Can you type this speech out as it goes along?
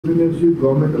Excellency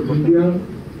Government of India,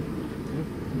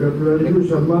 Dr. Ranju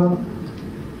Sharma,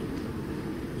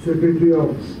 Secretary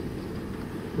of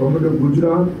Government of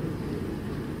Gujarat,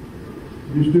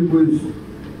 distinguished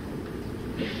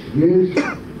guest,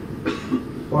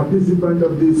 participant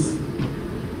of this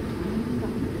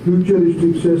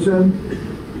futuristic session,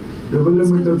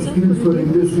 development of skills for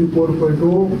Industry 4.0.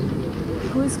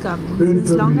 Who is coming?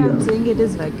 Since long I'm saying it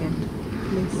is vacant.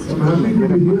 Please. I'm happy to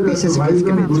be here at the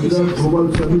Vibrant Gujarat Global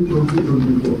Summit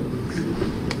 2024.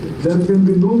 There can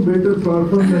be no better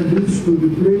platform than this to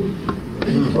reflect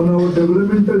on our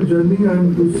developmental journey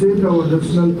and to set our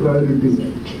national priorities.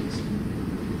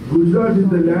 Gujarat is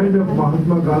the land of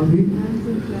Mahatma Gandhi,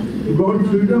 who got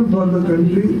freedom for the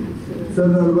country,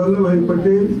 Sardar Vallabhbhai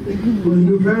Patel, who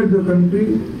unified the country,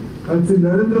 and Shri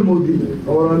Narendra Modi,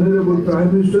 our Honorable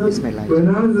Prime Minister, to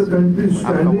enhance the country's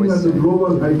standing at the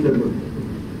global high level.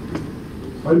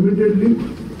 Admittedly,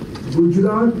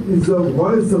 Gujarat is the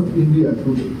voice of India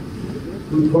today.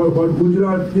 For what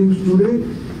Gujarat thinks today,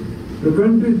 the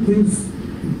country thinks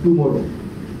tomorrow.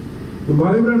 The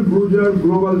Vibrant Gujarat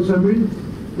Global Summit,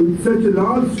 with such a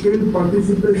large-scale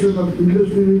participation of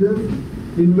industry leaders,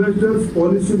 investors,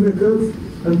 policymakers,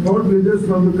 and thought leaders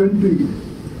from the country,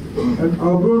 and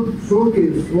abroad,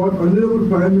 showcase what Honorable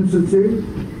Prime Minister said: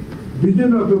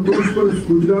 vision of a prosperous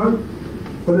Gujarat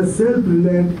for a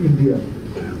self-reliant India.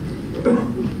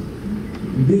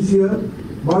 This year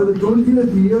marks the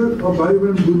 20th year of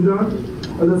Vibrant Gujarat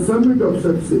as a summit of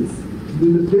success. This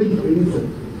is the 10th edition.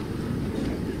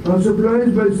 I'm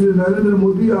surprised by Shri Narendra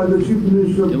Modi as the Chief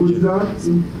Minister of Gujarat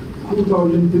in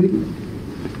 2003.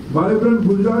 Vibrant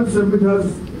Gujarat Summit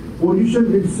has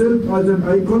positioned itself as an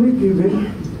iconic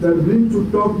event that brings to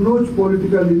top-notch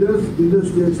political leaders,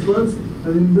 industry experts,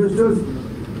 and investors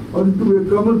onto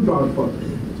a common platform.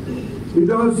 It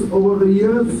has, over the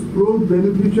years, proved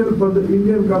beneficial for the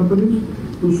Indian companies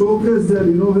to showcase their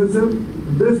innovation,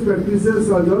 best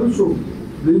practices, as also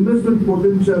the investment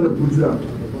potential of Gujarat.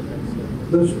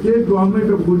 The state government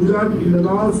of Gujarat in the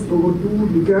last over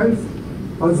 2 decades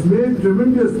has made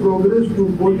tremendous progress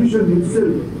to position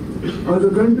itself as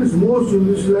the country's most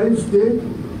industrialized state,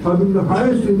 having the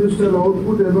highest industrial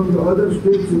output among the other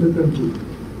states in the country.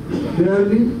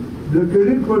 Clearly, the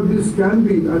credit for this can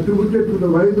be attributed to the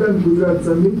Vibrant Gujarat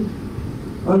Summit.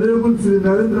 Honorable Shri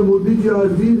Narendra Modi ji,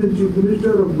 as the Chief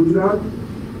Minister of Gujarat,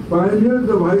 pioneered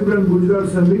the Vibrant Gujarat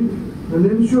Summit and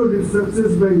ensured its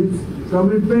success by his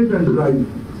commitment and drive.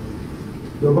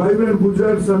 The Vibrant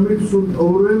Gujarat Summit should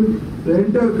overwhelm the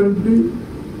entire country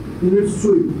in its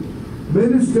sweep.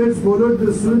 Many states followed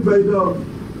the suit by the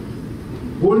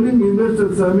holding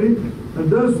Investor Summit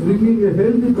and thus bringing a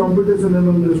healthy competition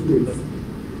among the states.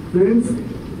 Friends,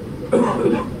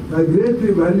 I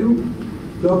greatly value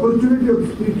the opportunity of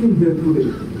speaking here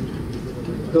today.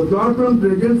 The platform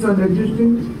presents an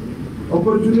existing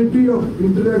opportunity of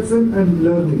interaction and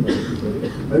learning.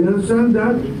 I understand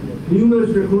that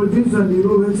numerous technologies and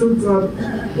innovations are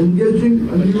engaging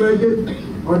undivided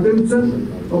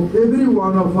attention of every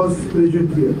one of us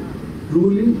present here.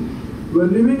 Truly, we are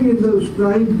living in the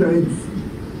trying times.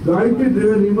 The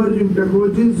IT-driven emerging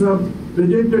technologies have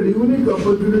presented unique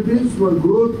opportunities for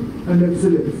growth and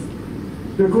excellence.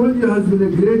 Technology has been a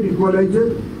great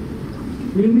equalizer.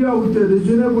 India, with a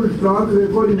reasonable track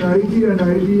record in IT and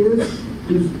IDS,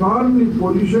 is firmly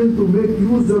positioned to make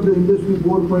use of the Industry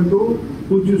 4.0,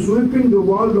 which is sweeping the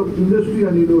world of industry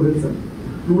and innovation.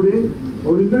 Today,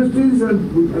 our industries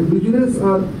and business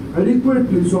are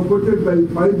adequately supported by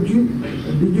 5G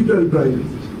and digital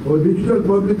drive. Our digital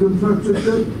public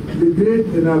infrastructure is a great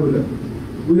enabler.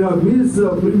 We have missed the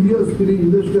previous 3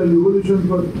 industrial revolutions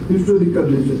for historical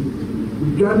reasons.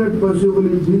 We cannot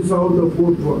possibly miss out the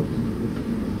 4th one.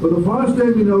 For the first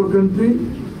time in our country,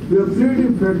 we have 3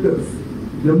 deep factors: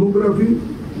 demography,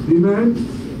 demand,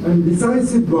 and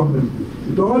decisive government.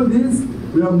 With all this,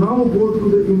 we have now got to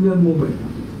the Indian movement.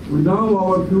 We know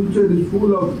our future is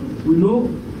full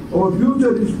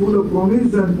of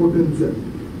promise and potential.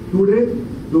 Today,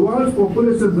 the world's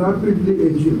population is rapidly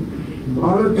aging.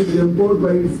 Bharat is empowered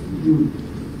by its youth.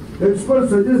 Experts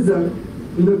suggest that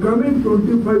in the coming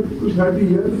 25 to 30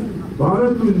 years,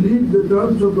 Bharat will lead the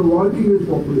terms of the working age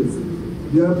population.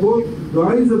 Therefore, the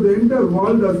eyes of the entire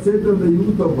world are set on the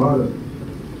youth of Bharat.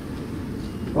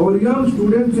 Our young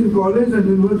students in college and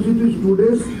university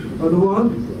students are the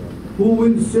ones who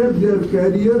will shape their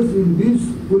careers in these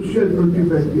crucial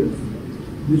 25 years.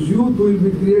 This youth will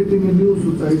be creating a new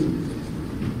society.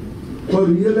 For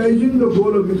realizing the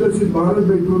goal of Vikasit Bharat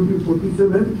by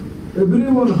 2047,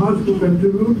 everyone has to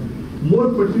contribute, more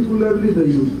particularly the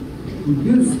youth. With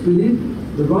this spirit,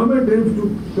 The government aims to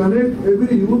connect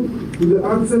every youth to the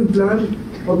action plan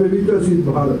of a Vikasit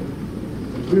Bharat.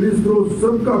 It is through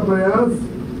Sabka Prayas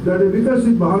that a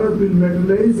Vikasit Bharat will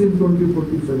materialize in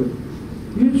 2047.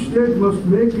 Each state must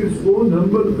make its own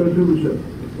humble contribution.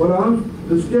 Perhaps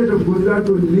the state of Gujarat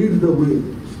will lead the way.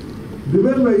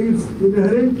 Driven by its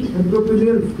inherent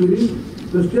entrepreneurial spirit,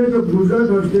 the state of Gujarat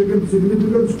has taken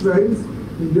significant strides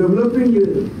in developing a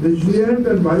resilient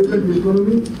and vibrant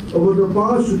economy over the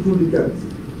past 2 decades.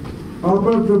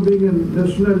 Apart from being a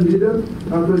national leader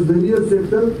across various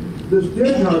sectors, the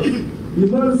state has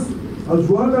emerged as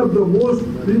one of the most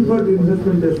preferred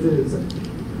investment destinations.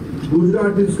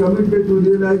 Gujarat is committed to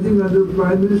realizing under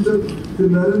Prime Minister Shri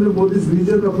Narendra Modi's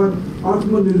vision of an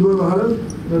Atmanirbhar Bharat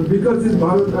and Vikasit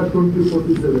Bharat at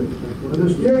 2047. And the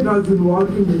state has been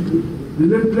working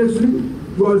relentlessly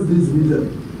towards this vision.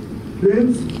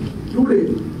 Friends, today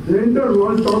the entire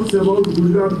world talks about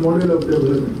Gujarat model of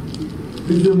development.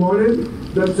 It is a model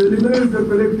that celebrates the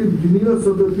collective genius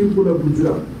of the people of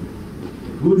Gujarat.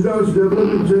 Gujarat's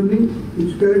development journey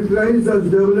is characterized as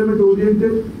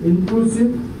development-oriented,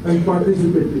 inclusive and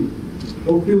participatory.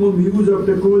 Optimum use of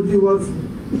technology was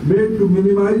made to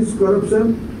minimize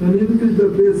corruption and increase the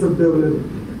pace of development.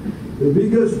 The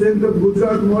biggest strength of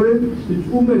Gujarat model is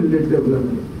women-led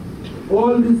development.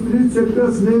 All these 3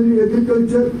 sectors, namely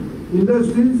agriculture,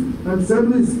 industries and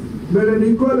service, made an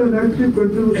equal and active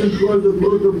contribution towards the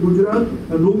growth of Gujarat,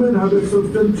 and women have a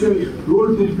substantial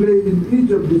role to play in each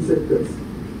of these sectors.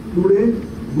 Today,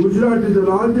 Gujarat is the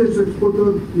largest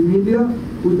exporter in India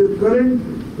with a current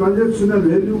transactional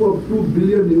value of $2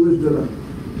 billion US.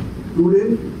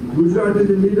 Today, Gujarat is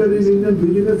a leader in Indian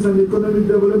business and economic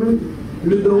development.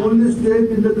 It is the only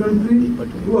state in the country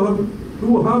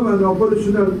to have an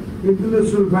operational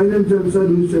International Financial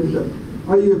Service Center,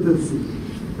 IFSC,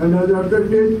 and has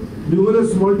attracted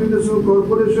numerous multinational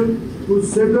corporations to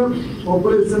set up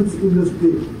operations in the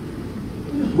state.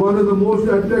 One of the most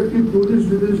attractive tourist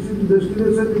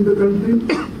destinations in the country,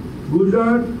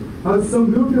 Gujarat has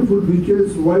some beautiful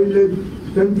beaches, wildlife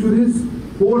sanctuaries,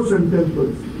 ports and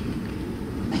temples.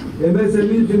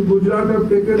 MSMEs in Gujarat have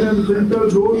taken a central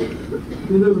role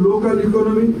in the local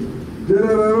economy. There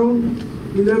are around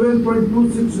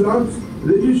 11.26 lakhs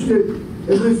registered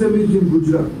MSMEs in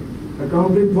Gujarat,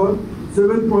 accounting for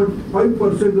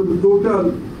 7.5% of the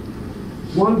total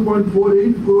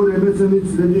 1.48 crore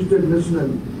MSMEs registered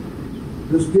nationally.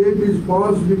 The state is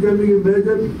fast becoming a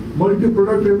major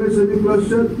multi-product MSME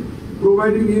cluster,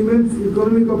 providing immense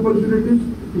economic opportunities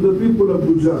to the people of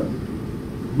Gujarat.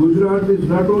 Gujarat is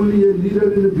not only a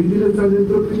leader in the business and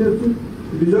entrepreneurship,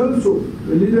 it is also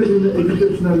a leader in the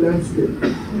educational landscape.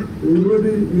 The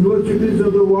universities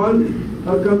of the world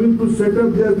are coming to set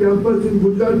up their campus in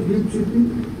Gujarat gift city,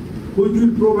 which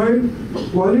will provide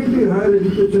quality higher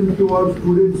education to our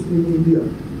students in India.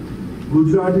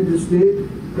 Gujarat is a state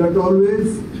that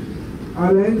always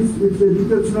aligns its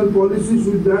educational policies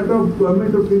with that of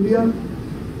Government of India.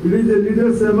 It is a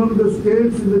leader among the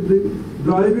states in the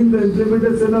driving the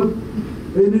implementation of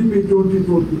NEP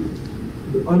 2020.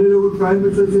 The Honorable Prime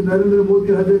Minister Shri Narendra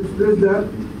Modi has expressed that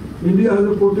India has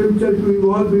a potential to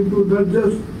evolve into not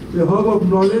just a hub of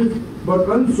knowledge, but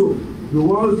also the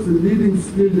world's leading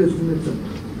skill destination,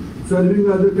 serving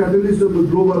as a catalyst of the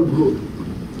global growth.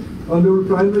 Honorable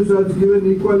Prime Minister has given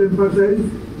equal emphasis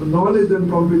on knowledge and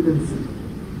competency.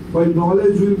 While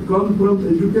knowledge will come from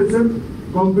education,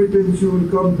 competency will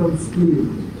come from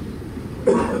skilling.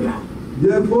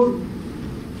 Therefore,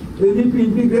 NEP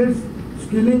integrates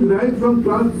skilling right from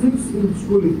class 6 in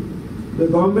schooling. The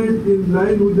government, in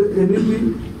line with the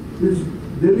NEP, is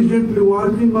diligently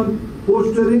working on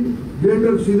fostering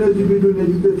greater synergy between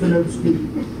education and skill.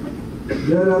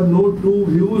 There are no two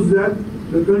views that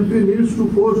the country needs to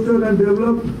foster and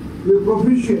develop a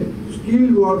proficient,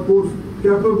 skilled workforce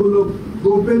capable of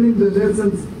propelling the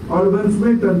nation's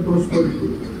advancement and prosperity.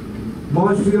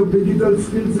 Mastery of digital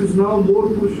skills is now more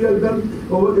crucial than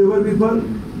ever before.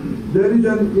 There is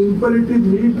an imperative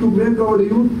need to make our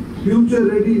youth future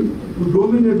ready to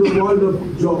dominate the world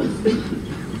of jobs.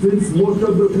 Since most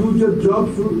of the future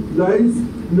jobs lies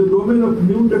in the domain of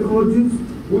new technologies,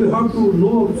 we have to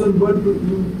no option but to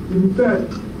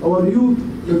impact our youth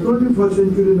the 21st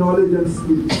century knowledge and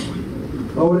skills.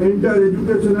 Our entire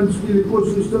education and skill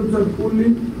ecosystems are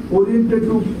fully oriented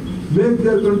to make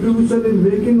their contribution in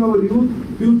making our youth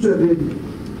future ready.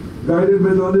 Guided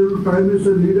by the Honorable Prime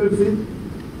Minister's leadership,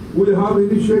 we have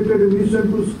initiated a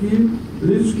mission to skill,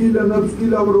 reskill and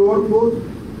upskill our workforce,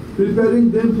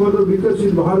 preparing them for the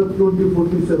Vikasit Bharat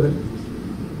 2047.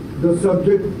 The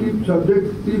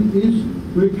subjective is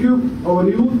to equip our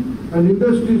youth and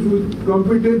industries with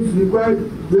competence required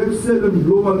to excel on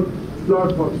global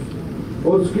platforms.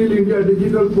 Our Skill India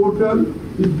digital portal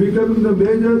is becoming the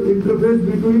major interface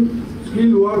between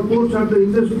skilled workforce and the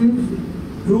industries.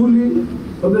 Truly,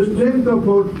 on the strength of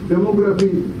our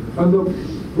demography and the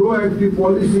proactive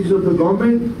policies of the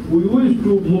government, we wish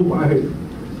to move ahead.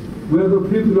 We are the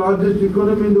fifth largest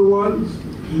economy in the world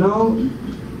now,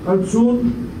 and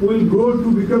soon we will grow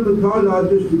to become the third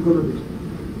largest economy.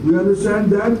 We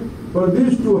understand that for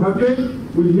this to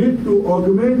happen, we need to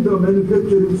augment the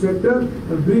manufacturing sector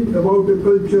and bring about a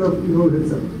culture of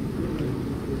innovation.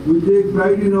 We take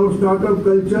pride in our startup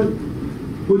culture,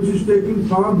 which is taking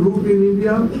firm root in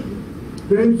India.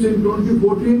 Friends, in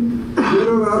 2014, there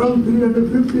were around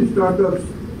 350 startups,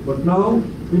 but now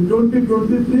in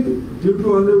 2023, due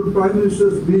to Honorable Prime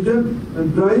Minister's vision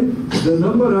and drive, the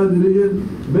number has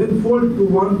risen manifold to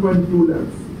 1.2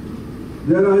 lakhs.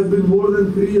 There has been more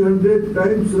than 300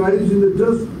 times rise in the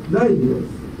just 9 years.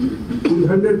 With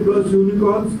 100 plus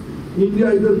unicorns, India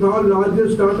is the third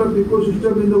largest startup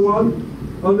ecosystem in the world.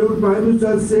 Honorable Prime Minister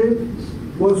has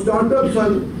said, well, startups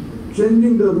are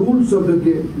changing the rules of the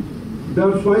game.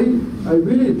 That's why I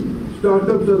believe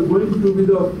startups are going to be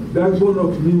the backbone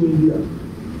of new India.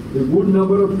 A good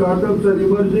number of startups are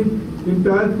emerging in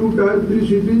Tier 2, Tier 3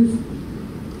 cities.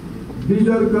 These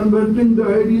are converting the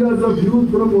ideas of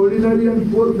youth from ordinary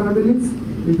and poor families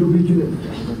into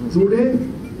business. Today,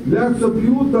 lakhs of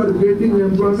youth are getting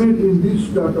employment in these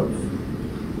startups.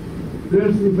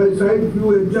 Friends, if I cite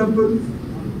few examples,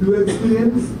 few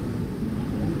experience,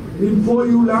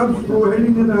 InfoU Labs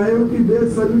providing an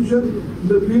IoT-based solution in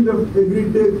the field of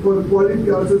agri-tech for quality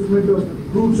assessment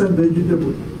of fruits and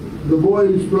vegetables. The boy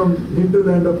is from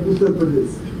hinterland of Uttar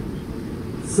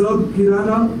Pradesh. Sub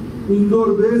Kirana,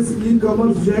 Indore-based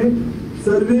e-commerce giant,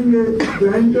 serving a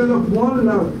clientele of 1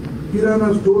 lakh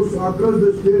Kirana stores across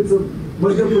the states of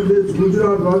Madhya Pradesh,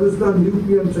 Gujarat, Rajasthan, UP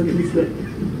and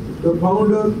Chhattisgarh. The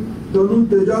founder, Tanu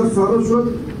Tejas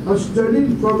Saraswat, has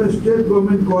studied from a state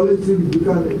government college in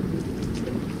Bikaner.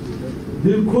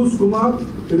 Dilkhush Kumar,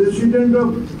 a resident of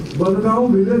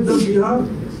Bangaon village of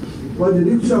Bihar, was a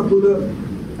rickshaw puller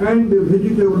and a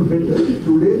vegetable vendor.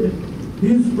 Today,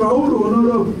 he is proud owner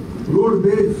of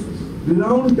road-based,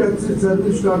 renowned taxi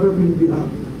service startup in Bihar.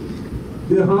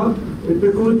 They have a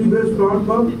technology-based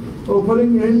platform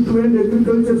offering end-to-end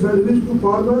agriculture service to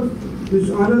farmers. This is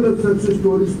another success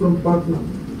stories from Patna.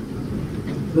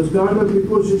 The startup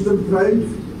ecosystem thrives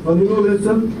on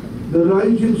innovation. The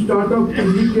rise in startup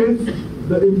indicates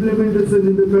the implementation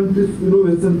in the country's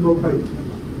innovation profile.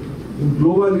 In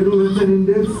Global Innovation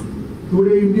Index,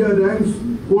 today India ranks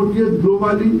 40th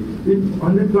globally in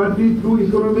 132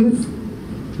 economies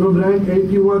from rank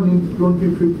 81 in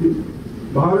 2050.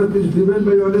 Bharat is driven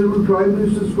by Honorable Prime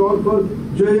Minister's call for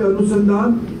Jai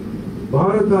Anusandhan.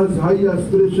 Bharat has high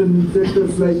aspiration in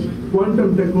sectors like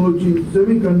quantum technology,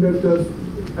 semiconductors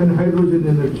and hydrogen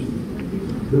energy.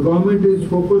 The government is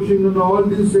focusing on all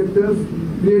these sectors,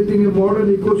 creating a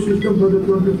modern ecosystem for the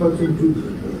 21st century.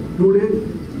 Today,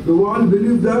 the world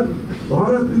believes that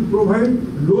Bharat will provide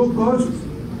low-cost,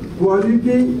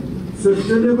 quality,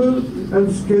 sustainable and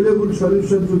scalable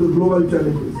solutions to the global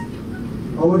challenges.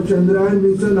 Our Chandrayaan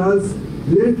mission has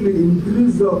greatly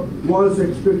increased the world's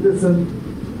expectation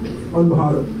on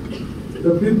Bharat.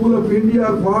 The people of India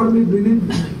are firmly believe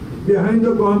behind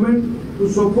the government to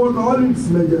support all its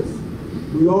measures.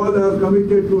 We all are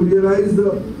committed to realize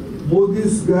the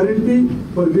Modi's guarantee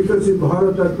for Viksit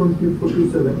Bharat at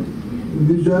 2047. In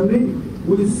this journey,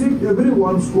 we seek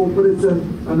everyone's cooperation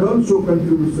and also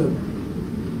contribution.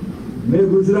 May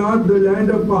Gujarat, the land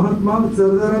of Mahatma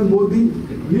Sardar Modi,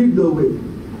 lead the way.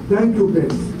 Thank you,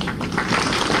 friends.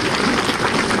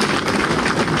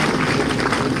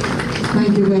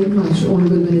 Thank you very much,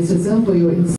 Honorable Minister, sir, for your insight.